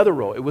 another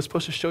role. It was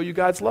supposed to show you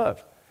God's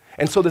love.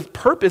 And so the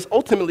purpose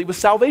ultimately was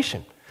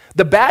salvation.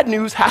 The bad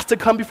news has to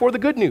come before the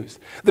good news.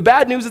 The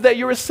bad news is that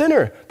you're a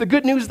sinner. The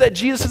good news is that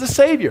Jesus is a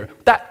Savior.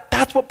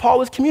 That's what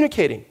Paul is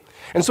communicating.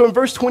 And so in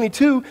verse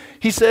 22,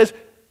 he says,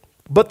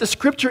 but the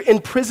scripture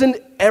imprisoned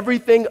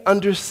everything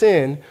under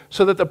sin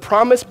so that the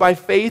promise by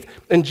faith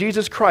in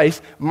Jesus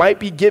Christ might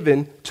be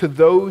given to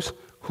those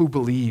who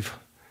believe.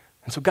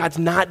 And so God's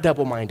not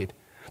double-minded.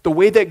 The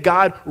way that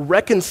God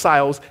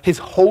reconciles his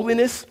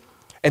holiness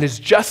and his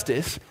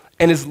justice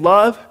and his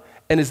love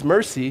and his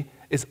mercy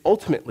is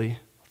ultimately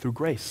through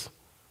grace.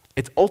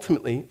 It's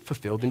ultimately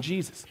fulfilled in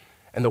Jesus.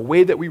 And the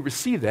way that we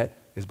receive that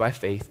is by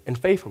faith and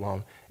faith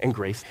alone and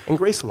grace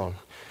alone.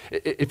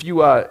 If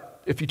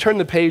you turn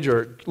the page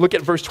or look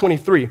at verse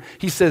 23,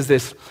 he says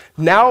this,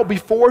 now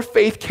before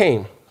faith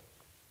came,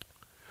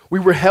 We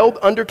were held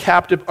under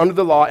captive under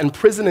the law and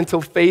prison until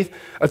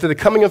the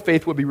coming of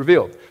faith would be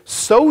revealed.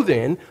 So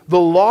then, the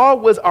law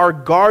was our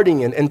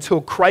guardian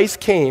until Christ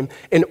came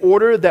in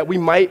order that we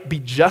might be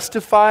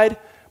justified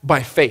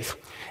by faith.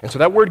 And so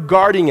that word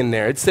guarding in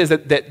there, it says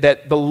that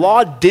the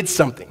law did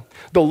something.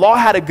 The law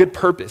had a good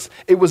purpose.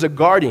 It was a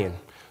guardian.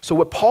 So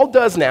what Paul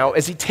does now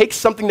is he takes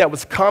something that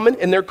was common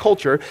in their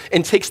culture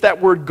and takes that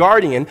word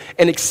guardian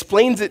and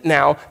explains it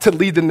now to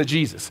lead them to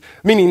Jesus.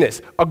 Meaning this,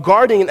 a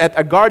guardian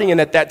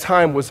at that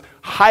time was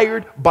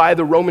hired by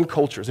the Roman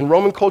cultures. In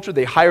Roman culture,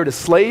 they hired a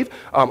slave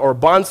or a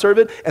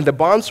bondservant, and the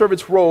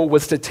bondservant's role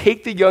was to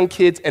take the young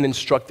kids and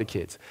instruct the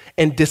kids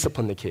and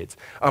discipline the kids.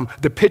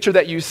 The picture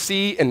that you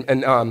see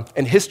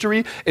in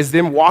history is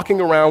them walking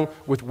around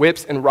with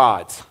whips and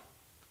rods.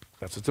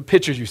 That's what the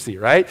pictures you see,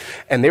 right?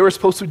 And they were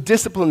supposed to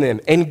discipline them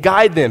and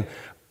guide them,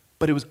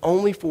 but it was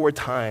only for a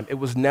time. It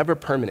was never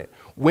permanent.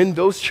 When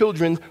those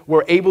children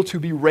were able to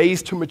be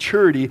raised to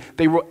maturity,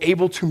 they were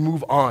able to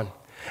move on.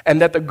 And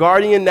that the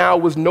guardian now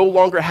was no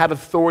longer had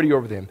authority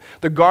over them.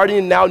 The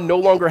guardian now no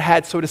longer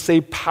had, so to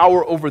say,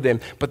 power over them,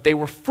 but they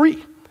were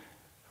free.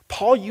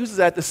 Paul uses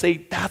that to say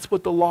that's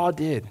what the law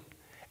did.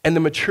 And the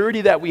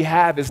maturity that we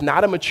have is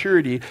not a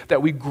maturity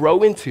that we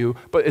grow into,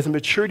 but is a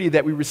maturity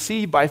that we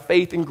receive by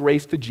faith and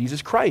grace to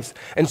Jesus Christ.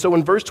 And so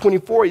in verse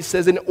 24, he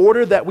says, in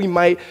order that we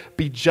might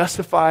be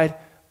justified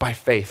by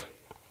faith.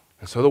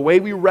 And so the way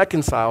we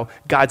reconcile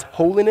God's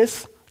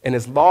holiness and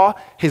his law,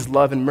 his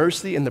love and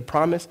mercy and the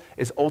promise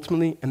is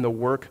ultimately in the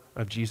work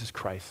of Jesus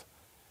Christ.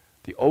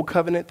 The old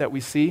covenant that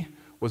we see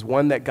was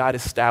one that God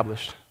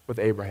established with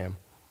Abraham.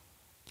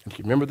 If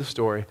you remember the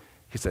story,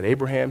 he said,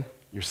 Abraham,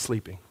 you're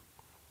sleeping.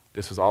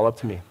 This was all up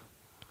to me.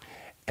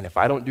 And if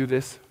I don't do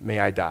this,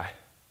 may I die.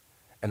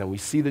 And then we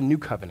see the new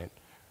covenant.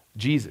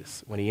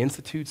 Jesus, when he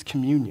institutes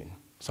communion,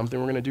 something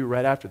we're going to do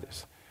right after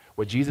this,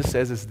 what Jesus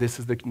says is this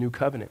is the new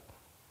covenant.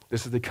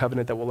 This is the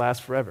covenant that will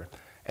last forever.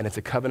 And it's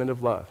a covenant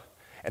of love.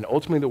 And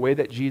ultimately the way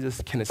that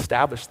Jesus can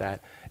establish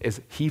that is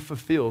he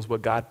fulfills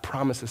what God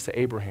promises to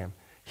Abraham.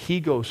 He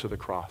goes to the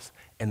cross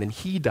and then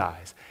he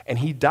dies. And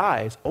he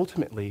dies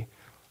ultimately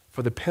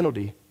for the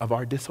penalty of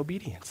our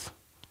disobedience.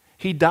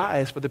 He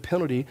dies for the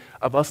penalty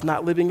of us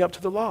not living up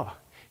to the law.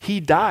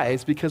 He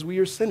dies because we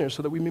are sinners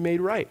so that we may be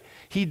made right.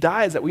 He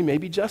dies that we may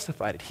be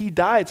justified. He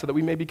died so that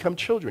we may become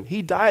children.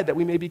 He died that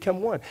we may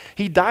become one.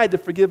 He died to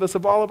forgive us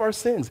of all of our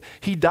sins.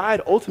 He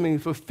died ultimately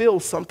to fulfill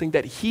something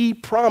that he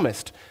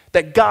promised,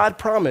 that God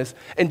promised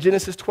in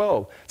Genesis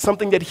 12,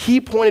 something that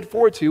he pointed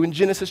forward to in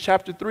Genesis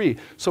chapter 3.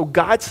 So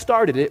God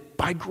started it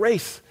by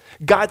grace.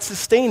 God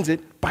sustains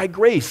it by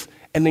grace.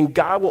 And then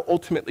God will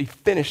ultimately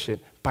finish it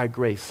by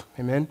grace.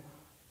 Amen?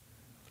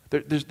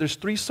 There's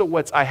three so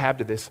whats I have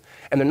to this,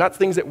 and they're not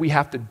things that we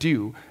have to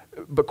do,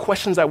 but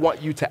questions I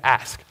want you to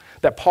ask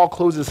that Paul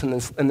closes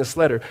in this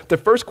letter. The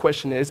first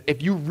question is,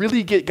 if you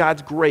really get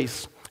God's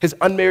grace, his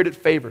unmerited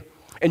favor,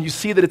 and you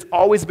see that it's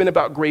always been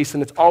about grace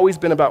and it's always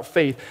been about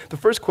faith, the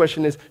first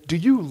question is, do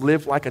you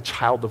live like a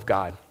child of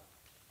God?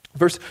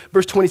 Verse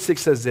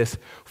 26 says this,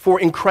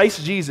 for in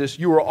Christ Jesus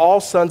you are all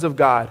sons of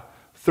God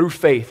through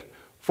faith.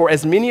 For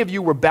as many of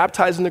you were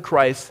baptized into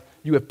Christ,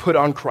 you have put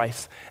on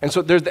Christ. And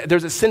so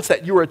there's a sense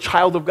that you are a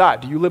child of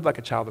God. Do you live like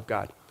a child of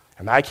God?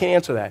 And I can't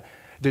answer that.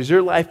 Does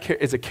your life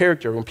as a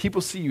character, when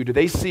people see you, do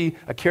they see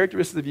a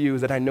characteristic of you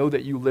is that I know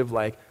that you live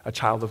like a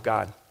child of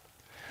God?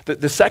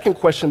 The second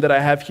question that I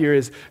have here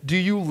is, do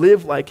you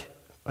live like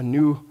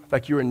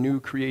you're a new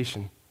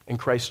creation in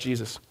Christ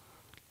Jesus?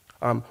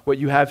 What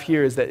you have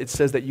here is that it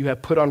says that you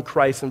have put on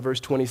Christ in verse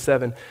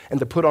 27, and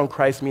to put on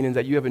Christ meaning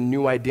that you have a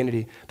new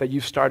identity, that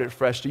you've started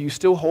fresh. Do you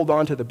still hold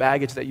on to the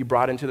baggage that you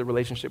brought into the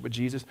relationship with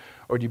Jesus,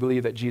 or do you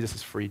believe that Jesus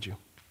has freed you?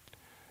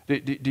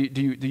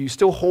 Do you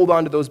still hold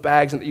on to those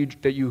bags and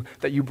that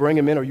you bring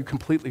them in, or are you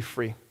completely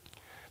free?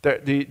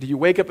 Do you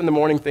wake up in the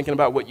morning thinking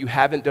about what you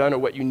haven't done or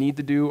what you need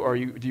to do, or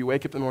do you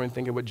wake up in the morning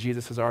thinking what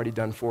Jesus has already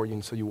done for you,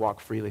 and so you walk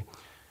freely?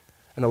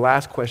 And the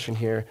last question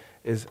here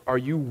is, are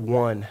you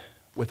one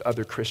with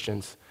other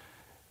Christians?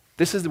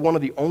 This is one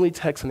of the only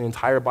texts in the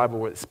entire Bible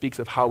where it speaks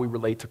of how we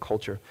relate to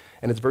culture.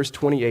 And it's verse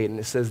 28, and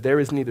it says, there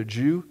is neither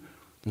Jew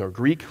nor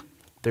Greek,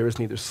 there is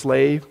neither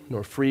slave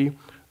nor free,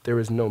 there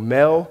is no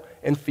male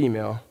and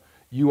female.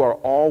 You are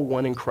all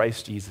one in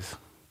Christ Jesus.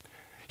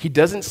 He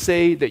doesn't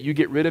say that you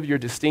get rid of your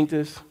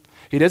distinctives.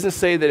 He doesn't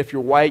say that if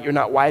you're white, you're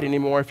not white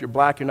anymore. If you're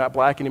black, you're not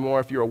black anymore.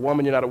 If you're a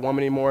woman, you're not a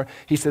woman anymore.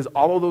 He says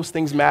all of those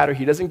things matter.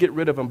 He doesn't get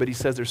rid of them, but he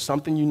says there's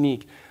something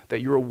unique, that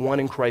you're one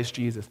in Christ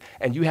Jesus.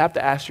 And you have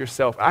to ask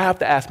yourself, I have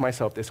to ask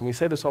myself this, and we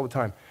say this all the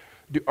time,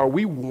 are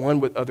we one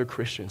with other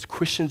Christians?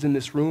 Christians in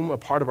this room, a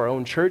part of our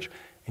own church,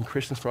 and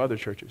Christians from other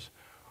churches?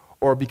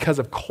 Or because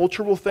of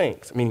cultural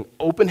things, meaning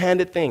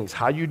open-handed things,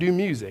 how you do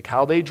music,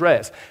 how they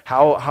dress,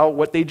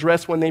 what they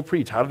dress when they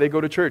preach, how do they go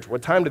to church,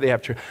 what time do they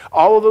have church,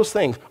 all of those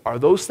things, are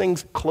those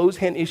things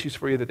closed-hand issues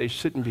for you that they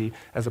shouldn't be,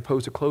 as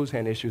opposed to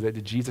closed-hand issues that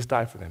did Jesus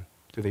die for them?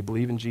 Do they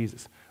believe in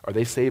Jesus? Are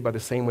they saved by the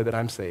same way that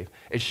I'm saved?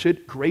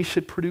 Grace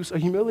should produce a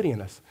humility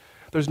in us.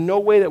 There's no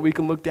way that we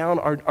can look down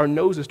our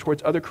noses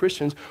towards other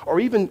Christians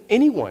or even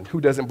anyone who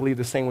doesn't believe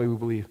the same way we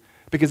believe.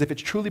 Because if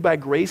it's truly by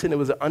grace and it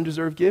was an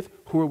undeserved gift,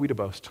 who are we to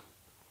boast?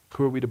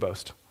 Who are we to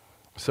boast?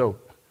 So,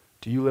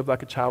 do you live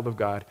like a child of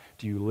God?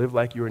 Do you live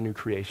like you're a new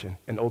creation?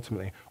 And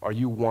ultimately, are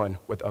you one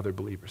with other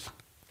believers?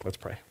 Let's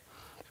pray.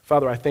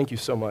 Father, I thank you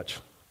so much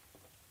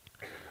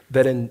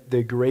that in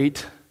the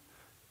great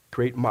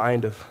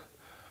mind of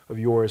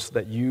yours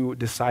that you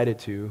decided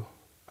to,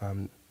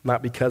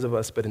 not because of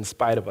us, but in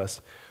spite of us,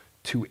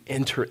 to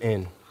enter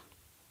in.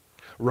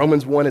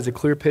 Romans 1 is a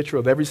clear picture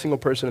of every single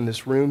person in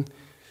this room,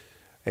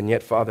 and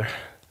yet, Father,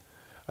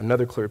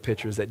 another clear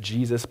picture is that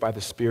Jesus, by the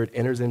Spirit,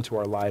 enters into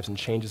our lives and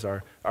changes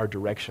our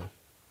direction.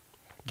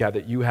 God,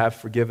 that you have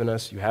forgiven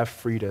us, you have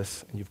freed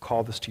us, and you've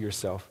called us to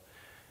yourself.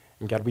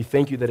 And God, we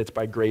thank you that it's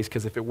by grace,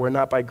 because if it were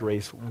not by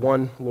grace,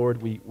 one,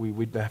 Lord, we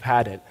wouldn't have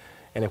had it,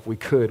 and if we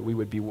could, we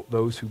would be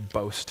those who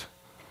boast.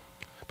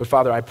 But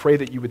Father, I pray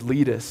that you would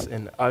lead us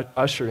and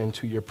usher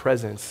into your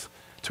presence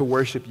to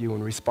worship you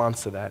in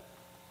response to that.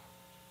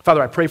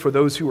 Father, I pray for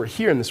those who are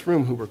here in this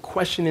room who were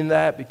questioning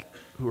that,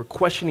 who are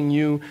questioning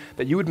you,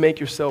 that you would make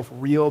yourself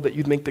real, that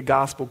you'd make the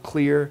gospel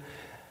clear.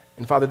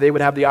 And Father, they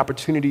would have the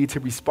opportunity to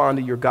respond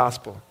to your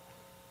gospel.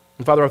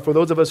 And Father, for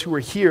those of us who are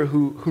here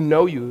who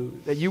know you,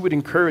 that you would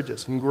encourage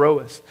us and grow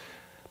us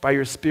by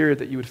your Spirit,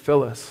 that you would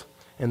fill us.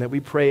 And that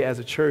we pray as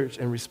a church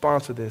in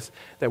response to this,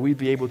 that we'd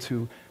be able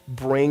to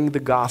bring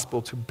the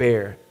gospel to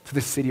bear to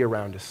the city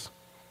around us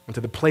and to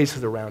the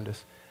places around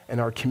us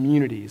and our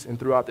communities and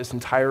throughout this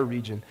entire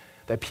region,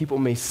 that people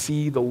may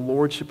see the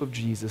lordship of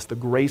Jesus, the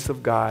grace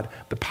of God,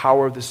 the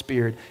power of the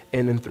Spirit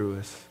in and through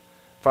us.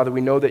 Father, we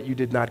know that you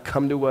did not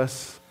come to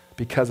us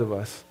because of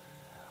us,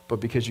 but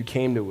because you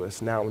came to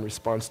us now in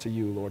response to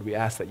you, Lord. We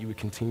ask that you would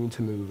continue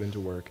to move and to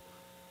work.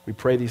 We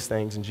pray these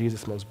things in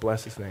Jesus' most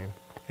blessed name.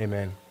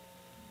 Amen.